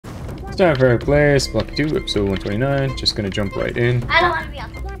It's time for our play Spelunky 2, episode 129. Just gonna jump right in. I don't want to be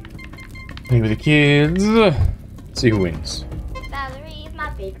on the one. Play with the kids. See who wins. Valerie is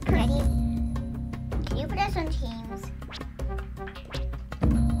my favorite. Ready? Can you put us on teams?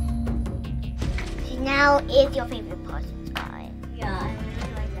 She now is your favorite person spot. Yeah, I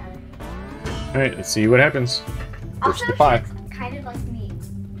really like Valerie. Alright, let's see what happens. First to 5. Kind of like me.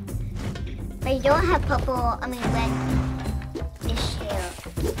 But you don't have purple, red this hair.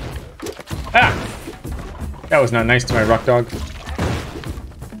 Ah! That was not nice to my rock dog.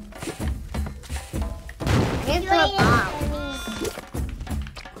 Here's the bomb.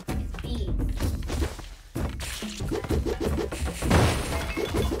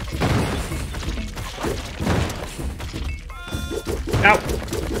 Ow!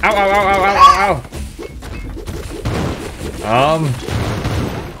 Ow, ow, ow, ow, ow, ow, ow!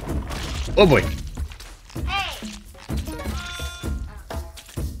 Oh boy. Hey!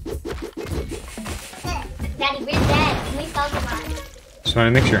 Daddy, we're dead. We fell to mine. Just want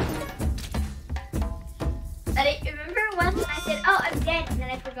to make sure. Daddy, remember once I said, oh, I'm dead, and then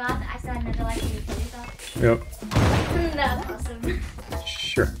I forgot that I saw another life and you killed yourself? Yep. That was awesome.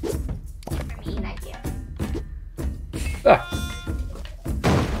 Sure. For me, an idea. Ah!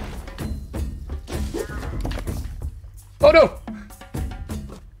 Oh no!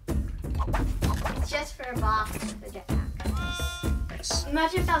 It's just for a box with a jetpack. Nice.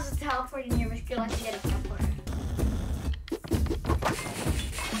 Imagine if that was a teleport and you were still like to get a teleport.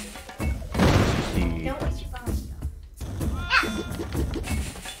 Don't waste your bombs though. Yeah!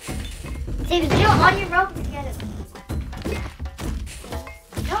 So if you're on your rope to get it.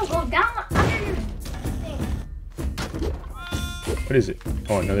 No, go down under your thing. What is it?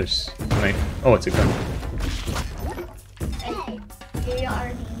 Oh, another knife. Oh, it's a gun. Hey, you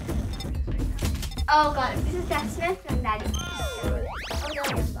are oh god, if this is Death Smith, then Daddy. Oh no,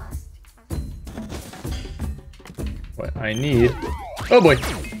 it's lost. What I need. Oh boy!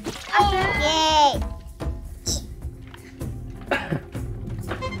 Yay!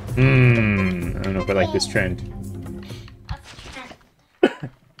 I don't know if I like this trend. The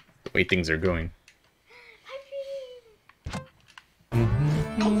way things are going.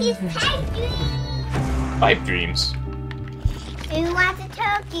 Pipe dreams. Who wants a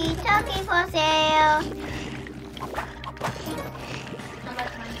turkey? Turkey for sale.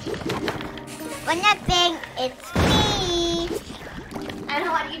 Well, nothing. It's me. I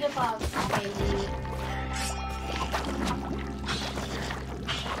don't want you to fall, baby.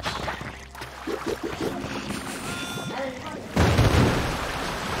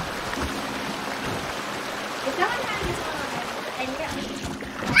 If someone has this one on there, then you're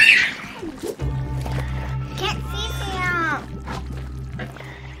can't see them.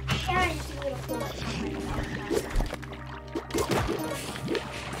 Karen, you see a little cool.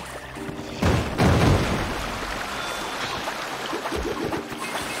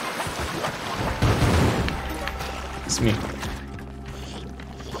 It's me.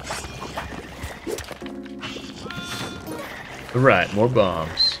 Alright, more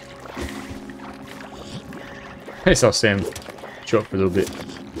bombs. I saw Sam show up for a little bit.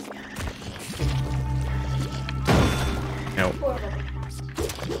 Ow.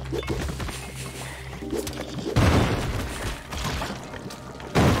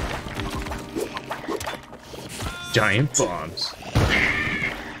 Giant bombs.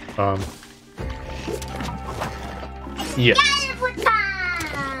 Yes.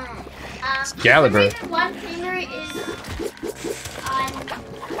 Excalibur. One finger is on.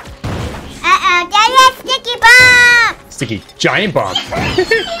 Daddy, sticky bomb. Sticky giant bomb.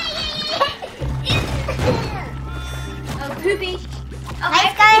 Oh, poopy. Okay,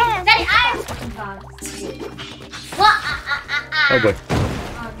 Daddy, I have sticky bombs. What? Oh boy.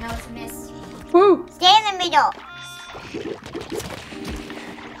 Oh no, it's a miss. Woo! Stay in the middle.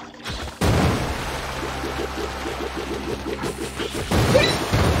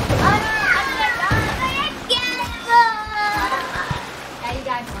 Daddy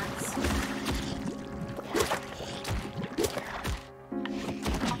died once.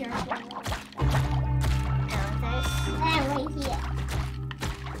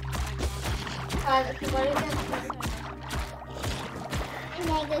 What is it? I'm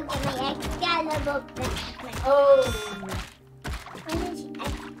gonna go get my Excalibur. Oh.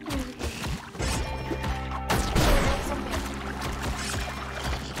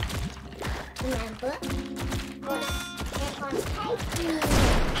 Remember?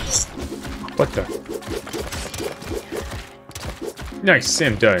 What the? Nice,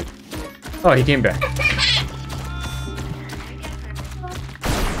 Sam died. Oh, he came back.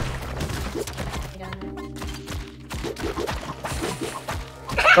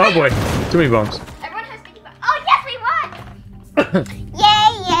 Oh boy, too many bombs. Everyone has sticky bombs. Oh yes, we won! Yay,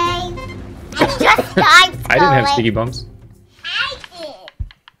 yay. I just died. I didn't have sticky bombs. I did.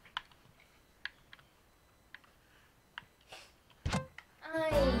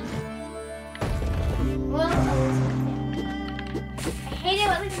 Well, I hate it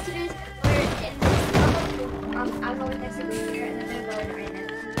when we have to do this. We're in this level. I'll go next to here and then I'm going to go in right now.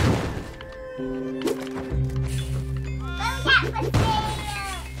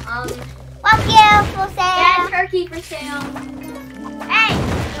 Fuck you for sale. Yeah, turkey for sale. Hey!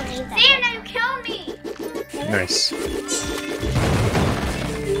 Sam, Sam, now you killed me! Nice.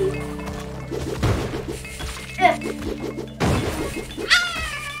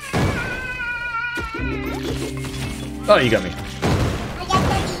 Oh, you got me. I got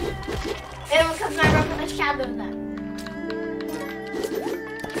turkey. Everyone comes my room from the shadow of them.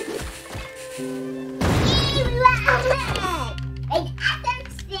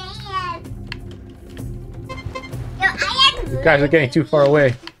 You guys are getting too far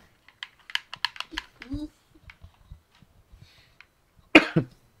away. I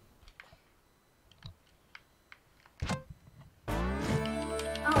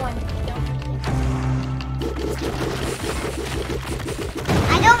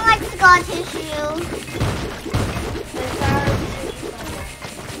don't like scar tissue.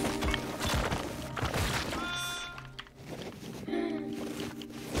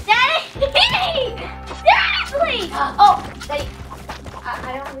 Daddy! Daddy, please! Oh, Daddy. I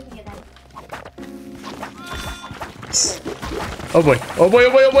don't think we can get that. Oh boy, oh boy,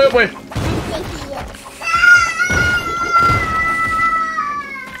 oh boy, oh boy, oh boy.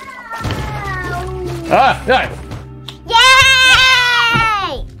 Ah, die.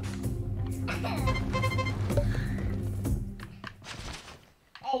 Yay!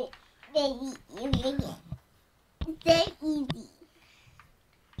 Very easy.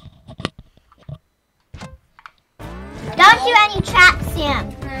 Don't do any traps, Sam.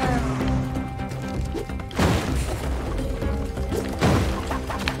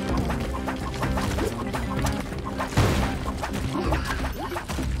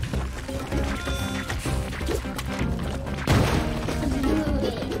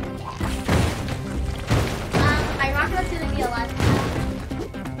 My rocket's gonna be a lot.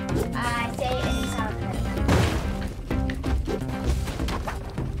 I say any sound.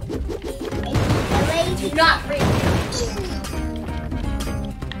 Do not breathe.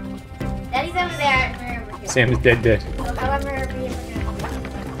 Daddy's over there. Sam is dead. However,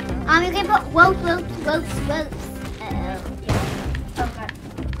 You can put ropes. oh god.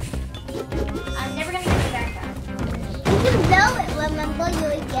 I'm never gonna get the backpack. You can blow it, remember you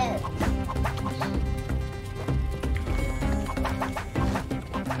will get it.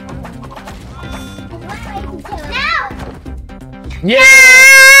 Now! Yeah!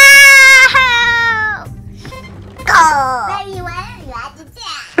 Go! Daddy,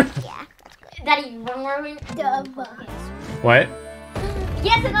 yeah. Daddy, one more win. What?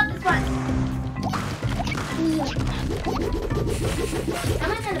 Yes, I got this one.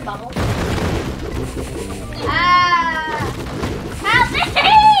 Am I in the bubble?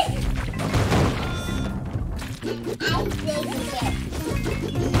 Help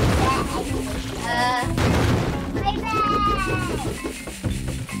me!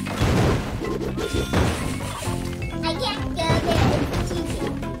 I can't go there. It's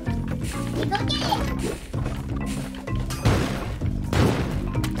cheating. You go get it.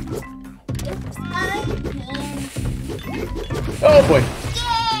 Oops, I can. Oh boy.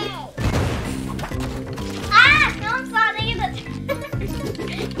 Ah! No, I'm falling in the...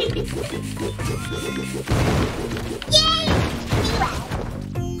 Yay!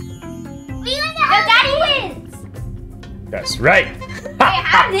 We won the No, Daddy wins! That's right. Wait,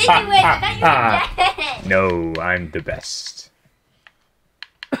 how did you win? I thought you were dead. No, I'm the best.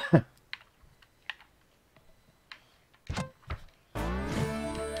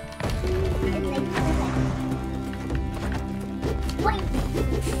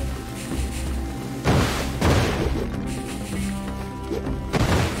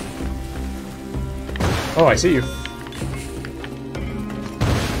 Oh, I see you. You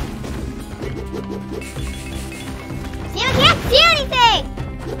can't see anything!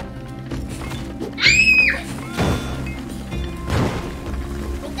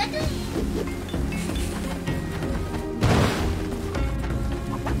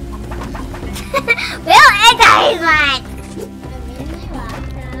 We'll anti-one!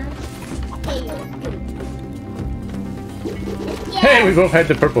 Hey, we both had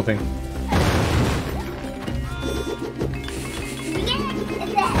the purple thing.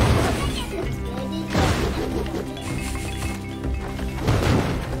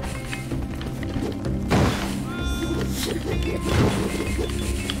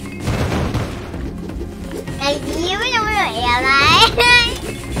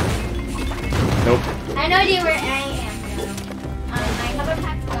 no idea where I am now. My cover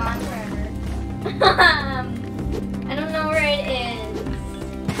pack's gone forever. I don't know where it is.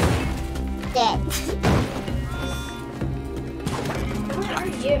 Dead. Where are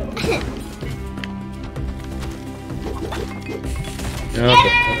you? Okay,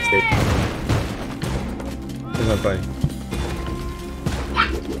 that's it. Where's my buddy?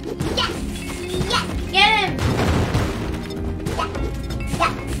 Get him!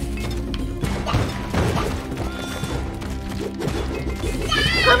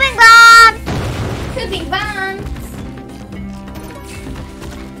 Pooping bombs! Pooping bombs!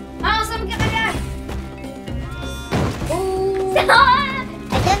 Oh, someone get my dad! Ooh!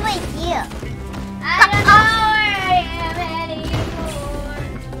 I don't like you. I don't know where I am anymore.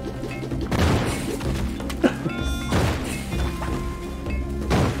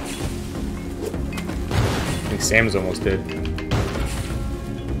 I think Sam's almost dead. You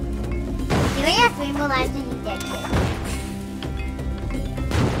only have 3 more lives and you're dead.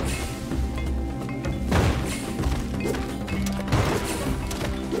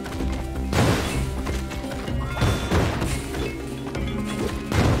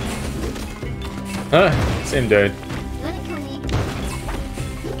 Sam died. You wanna come in?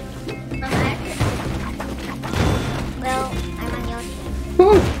 Well, I'm on your team.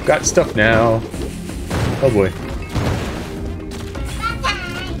 Woo! Got stuff now. Oh boy.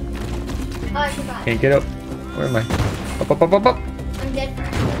 Oh, I forgot. Can't get up. Where am I? Up, up, up, up, up. I'm dead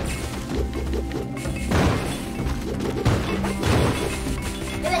forever.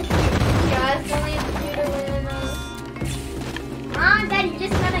 Yeah, it's only a few to win. Come on, Dad, you're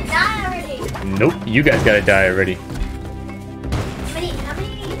just gonna die already. Nope, you guys gotta die already. How many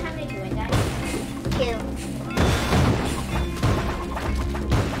times did you win, Dad? 2.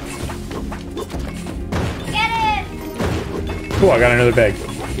 Get it! Cool, I got another bag.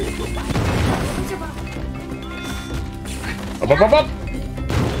 What's your ball? Up, up, up, up.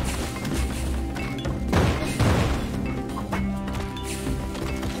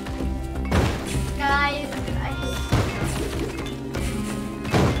 Guys,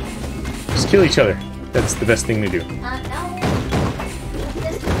 Just kill each other. That's the best thing to do. no.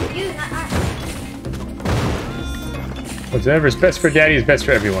 This is for you, not us. Whatever's best for Daddy is best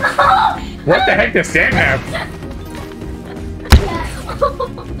for everyone. What the heck does Sam have?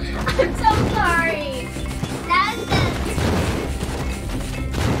 I'm so sorry. That was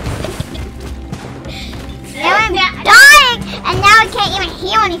Now I'm dying, and now I can't even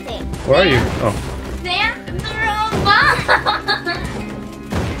hear anything. Where are you? Oh, Sam threw a bomb.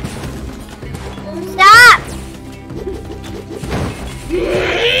 Stop!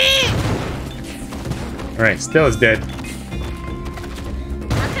 alright, Stella's dead.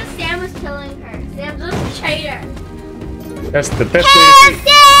 That's because Sam was killing her. Sam's a traitor. That's the best way to be.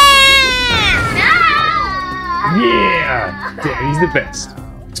 No! Yeah! Daddy's the best.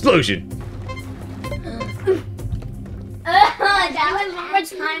 Explosion! That was more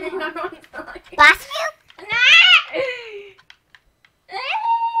time than normal. Blast you?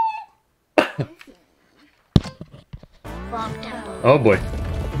 Frog temple. Oh boy.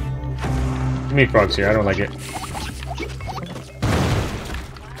 Too many frogs here, I don't like it. It's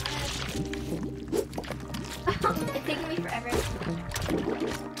taking me forever.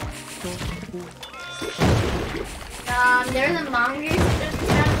 There's a mongoose just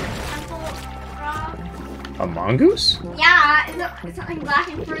around the temple frog. A mongoose? Yeah, it's something black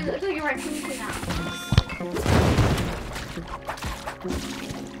and furry. It looks like a raccoon to now.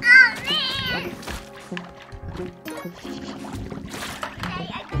 Oh man!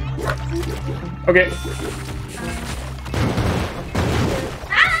 Okay. I'm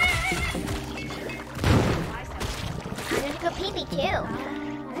gonna go pee pee too.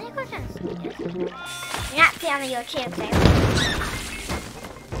 I'm gonna go downstairs. You're not down on your chair, okay?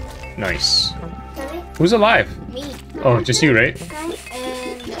 Nice. Sorry? Who's alive? Me. Oh, just you, right? And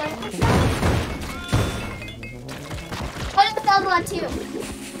what is the other one too?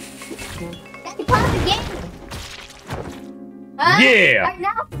 That's part of the game. Yeah. Right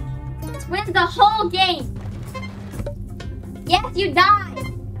now, this wins the whole game. Yes, you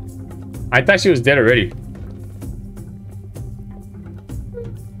died. I thought she was dead already.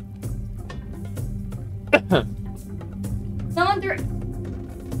 Someone threw.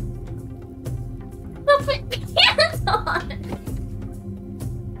 Put pants on.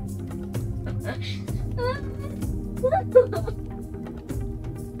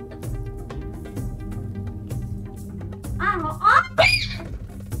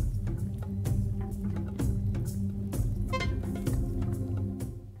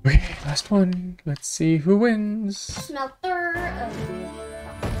 Okay, last one. Let's see who wins. Smelter of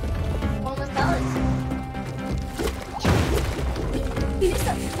almost dollars. He just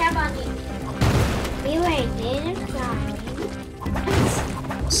tab on me. We were dinosaurs.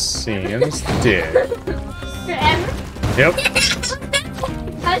 Sam's dead. Forever? Yep.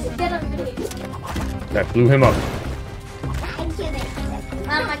 How does it get on video? That blew him up. I killed it.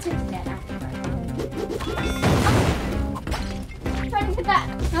 I took that after. Trying to get that.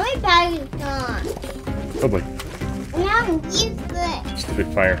 How many batteries gone? Oh boy. Now I'm useless. Stupid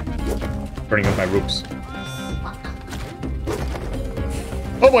fire. Burning up my ropes.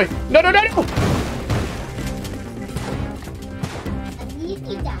 Oh boy! No, no, no, no! At least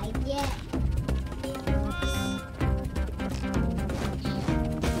he died yet.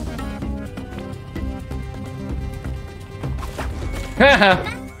 Haha!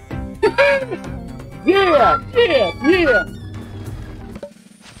 Yeah! Yeah! Yeah!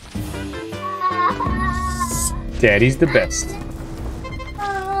 Daddy's the best.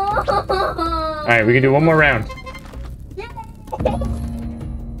 Alright, we can do one more round.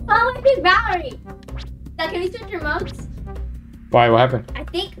 Oh, look at Valerie. Now, can we switch remotes? Why? What happened? I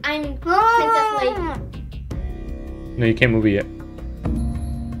think I'm Princess Lady. No, you can't move it yet.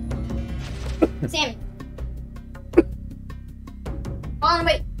 Sammy. Hold on,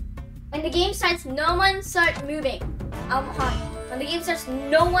 wait. When the game starts, no one starts moving. Hold on. When the game starts,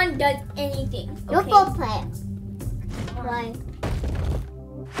 no one does anything. No Okay? full play. Why?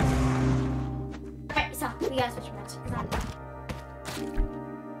 Alright, so we gotta switch remotes.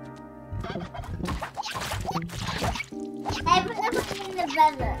 I put them in the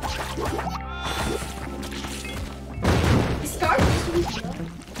feather. Start.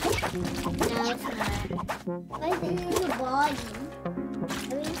 No, it's not. Why is it in the body?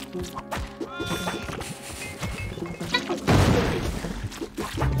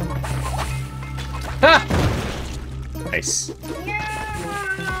 Ha! Nice. No!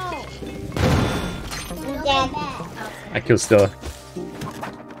 I'm dead. I killed Stella.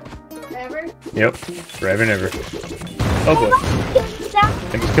 Forever. Yep. Forever and ever. Oh boy.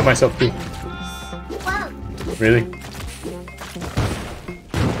 I just killed myself too. Wow. Really?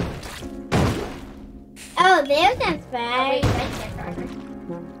 Oh, there's that Oh, spray. wait, that's it forever.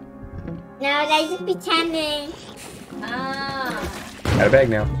 No, they just pretending. Ah. Got a bag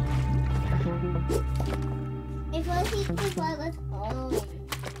now. It was before I was home.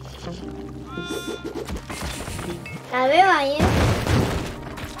 Where are you?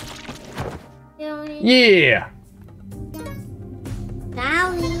 Yeah!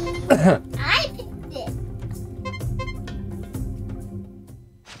 Sally. I picked it.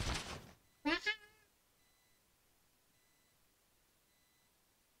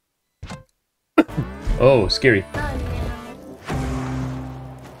 Oh, scary. Oh,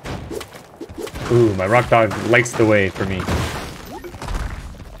 no. Ooh, my rock dog lights the way for me.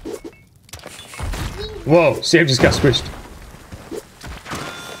 Whoa, Sam just got squished.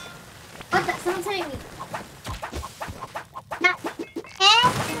 What the? Someone's hitting me. Don't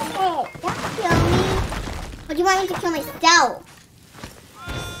kill me. Or do you want me to kill myself?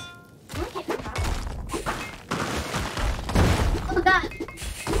 Oh, God.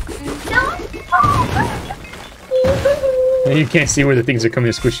 No. You can't see where the things are coming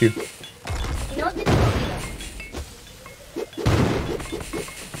to squish you. You know what this is?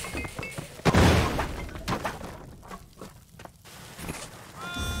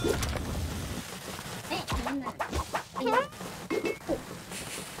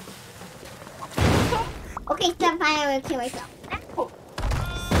 Okay, stop fine. I will kill myself.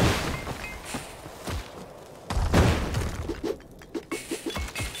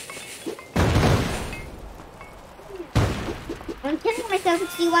 I'm killing myself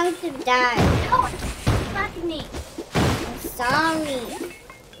because you want me to die. No, it's slapping me. I'm sorry.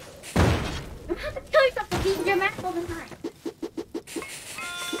 You have to kill yourself for being dramatic all the time.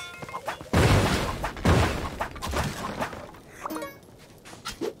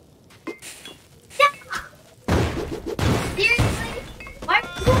 Seriously? Why are you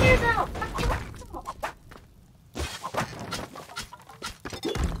killing yourself? Why are you killing yourself?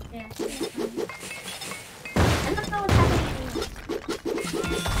 Yeah. I don't know what's happening.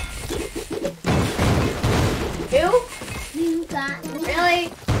 You? You got me. Really? I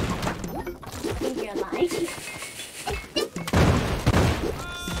think you're lying.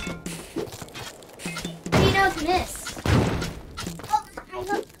 How do you know it's miss? Oh, I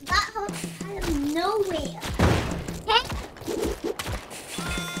got hook out of nowhere. Hey.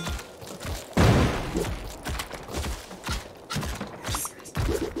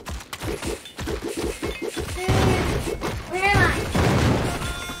 Where am I?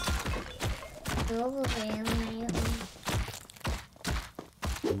 Over there,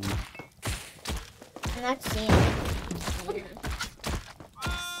 I'm not seeing it.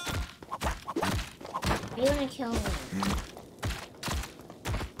 You wanna kill me?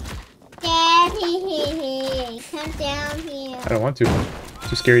 Daddy, come down here. I don't want to.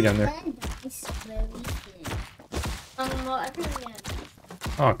 Too scary down there. Well, I couldn't get it.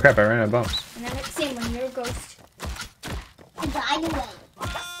 Oh crap! I ran out of bombs. And then it's same when you're a ghost. I died away.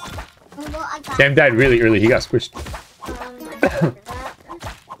 Oh, well, I got Sam died really early. He got squished. I remember that.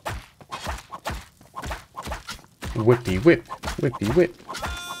 Whippy whip. Whippy whip.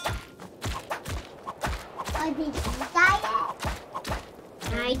 Oh, did you die yet?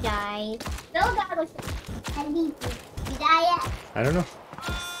 I died. No, that was And did you die yet? I don't know.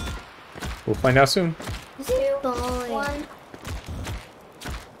 We'll find out soon. 2, Boy. 1.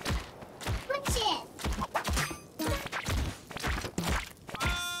 Push it.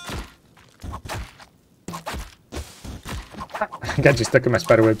 I got you stuck in my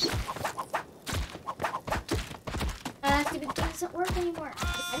spider webs. Stupid thing doesn't work anymore.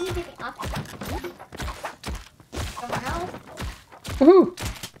 I need to get me off. Somewhere else. Woohoo!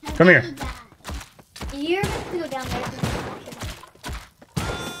 Come here. You're going to go down there.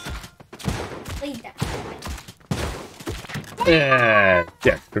 Leave that. Yeah,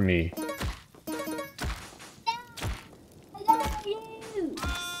 death for me.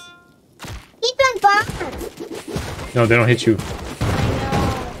 Keep on bombs. No, they don't hit you.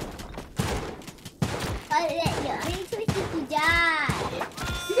 I need to die.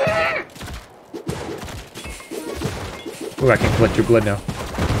 Ooh, I can collect your blood now.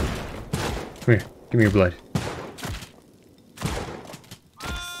 Come here. Give me your blood.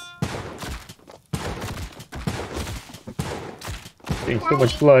 Getting so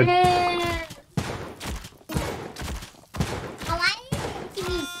much blood. I want to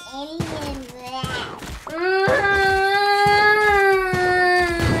be alien that.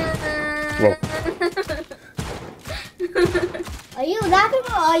 Whoa. Are you laughing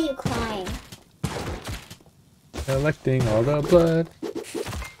or are you crying? Collecting all the blood. Is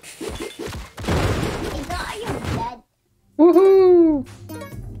that are you dead? Woohoo!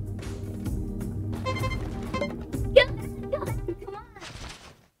 Come on.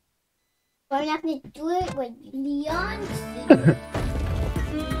 We're not going to do it with Leon.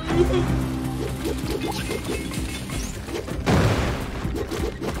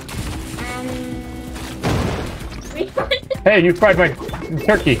 Hey, you fried my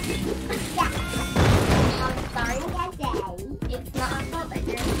turkey. I'm sorry. It's not my fault that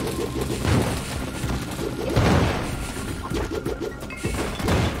you're...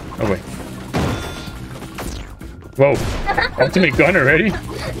 Oh wait. Whoa. Ultimate gun already?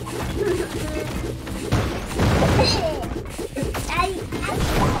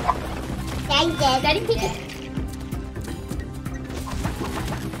 Daddy, pick it.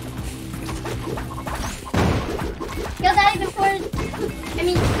 Kill Daddy before...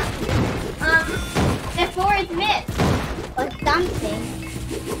 before it's missed. Or something.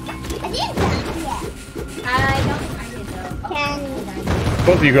 I didn't die yet. I don't find it though. Can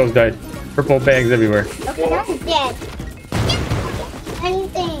Both of you girls died. Purple bags everywhere. okay, that's dead.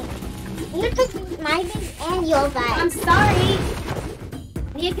 Anything. You took my bag and your bag. I'm sorry.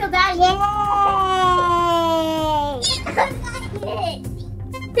 Need to kill Daddy. Yay!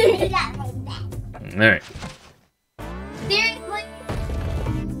 Alright. Seriously?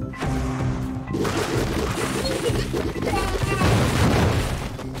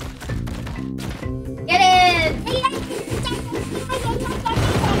 Get in!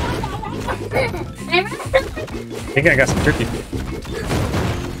 I think I got some turkey.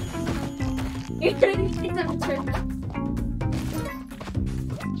 You're trying to take some turkey.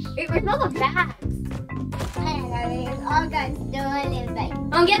 Wait, where's all the bags? I don't know, it's all got stolen in like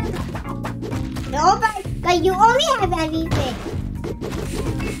Oh, get it. no, but like you only have everything.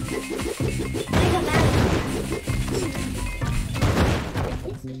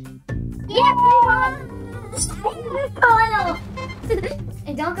 Yeah,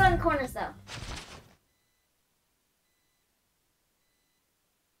 and don't go in corners though.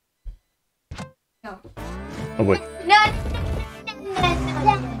 No. Oh boy. No.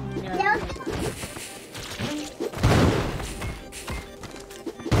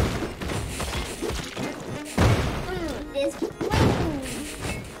 This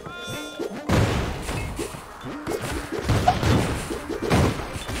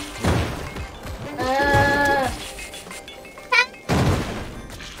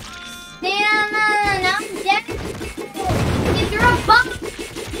Damn, I'm dead. You're a bum.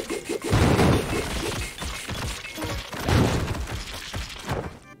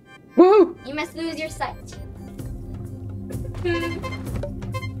 Woohoo! You must lose your sight.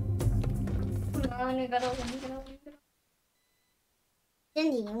 Come on, we gotta win.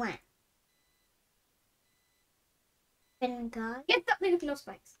 Cindy, you want? And God. Get something with no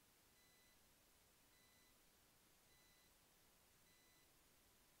spikes.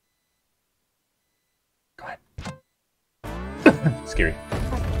 Go ahead. Scary.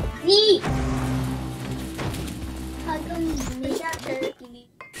 See. Good job, turkey.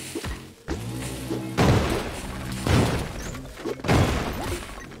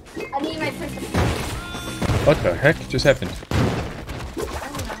 I need my princess. What the heck just happened? I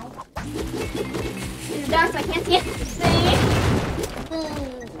don't know. It's dark, so I can't see anything.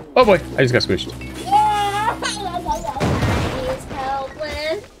 Oh boy, I just got squished. Yeah. He's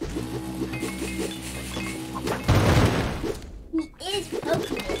helpless. He is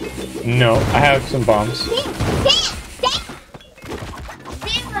poking. No, I have some bombs.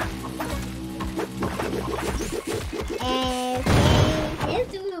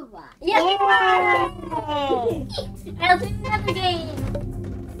 Yes, I'll do another game.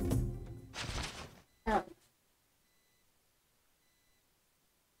 Oh.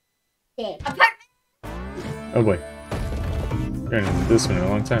 Okay. Apartment. Oh boy. Been in this one in a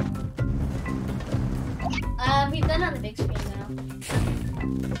long time. We've been on the big screen now.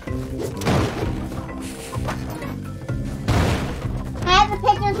 I have the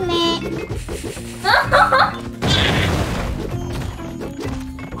pictures made.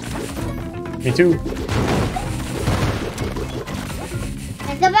 Me too.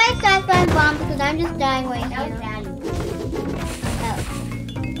 And somebody starts throwing bombs because I'm just dying right That was now. bad.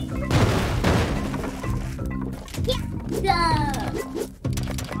 Go.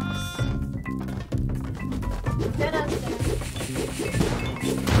 Shut up, Sam.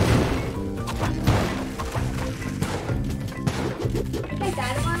 I think I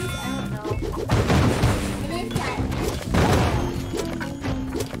died once. I don't know. It is time.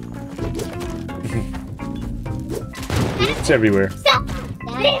 It's everywhere. Stop.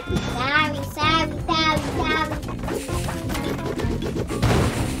 Sorry.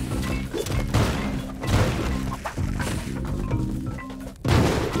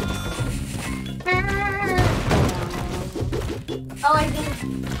 Oh, I think.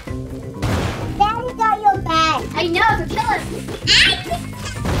 Daddy got your back. I know, so kill him.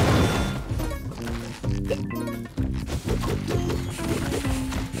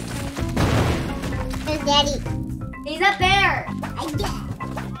 There's Daddy. He's up there. I get.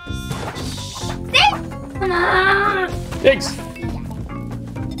 Come on. Thanks.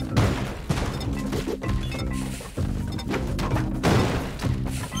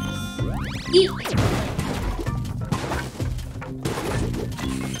 Eat.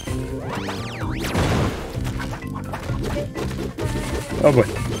 Oh boy.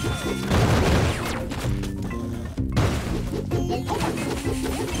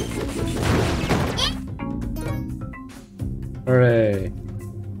 Hooray.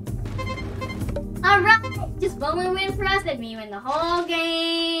 Alright. Just one more win for us and me win the whole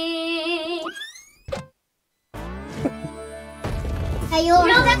game. Are you You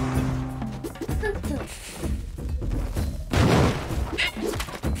know that?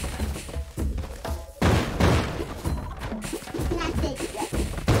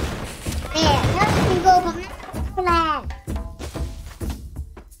 There, now we can go behind the flag.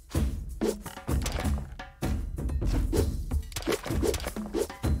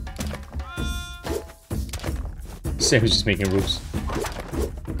 Sam is just making rules.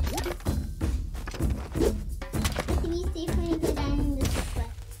 Can you see if we can go down in this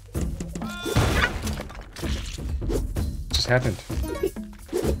flag? Just happened.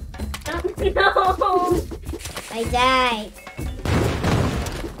 No. I died.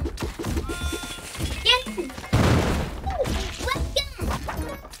 Yes.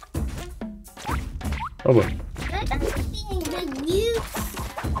 Oh boy. Let's being good use.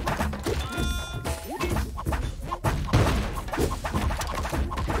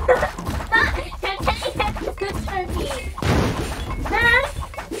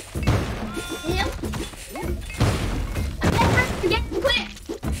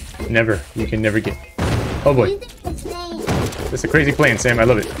 Never. You can never get. Oh boy. That's a crazy plan, Sam. I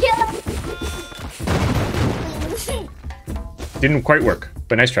love it. Didn't quite work,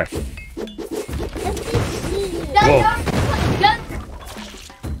 but nice try. Whoa.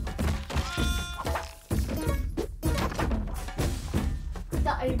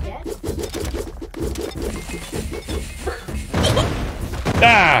 Are you dead?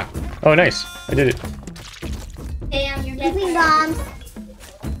 Ah! Oh, nice. I did it. Damn, you're dead. Moving bombs.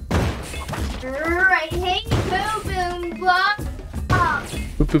 Right, hey, boom, boom, blah.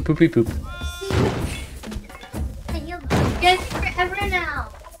 Poop, poop, poopy, poop. Just forever now.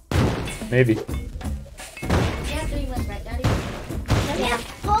 Maybe. You have 3 wins, right, Daddy? Yeah.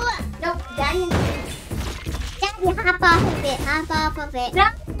 Hold up. Nope, Daddy and Daddy, Hop off of it. Hop off of it. No.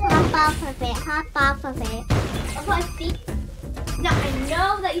 Hop off of it. Hop off of it. Oh, I see. No, I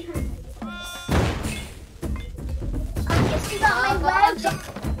know that you heard. She got my leg.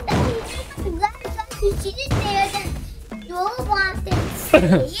 She didn't say that you want this.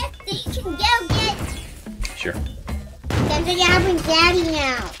 Yes, you can go get. Sure. There's a job with Daddy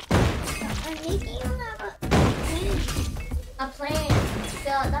now. I'm making you have A plan.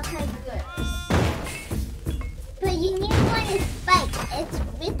 So that's kind of good. but you need one to spike. It's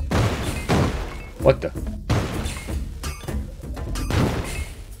with What the?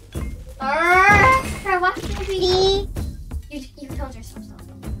 I watched the movie. me. You told yourself so.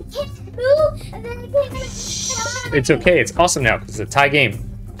 And then I can't It's okay. It's awesome now because it's a tie game.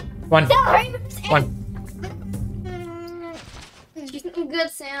 One. One. Good,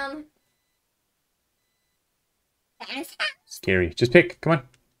 Sam. Scary. Just pick. Come on.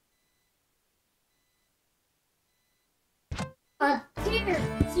 Dear,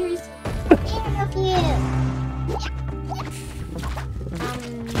 seriously.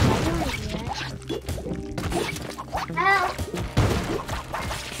 Help.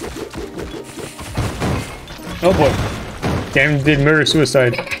 Oh boy. Damn did murder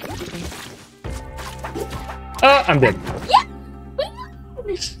suicide. Oh, I'm dead. Yeah.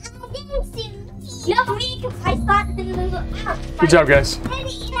 No, me, 'cause I thought that they would go out. Good job, guys.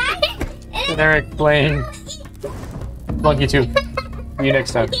 And Eric playing Monkey 2. See you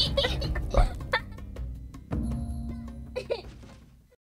next time.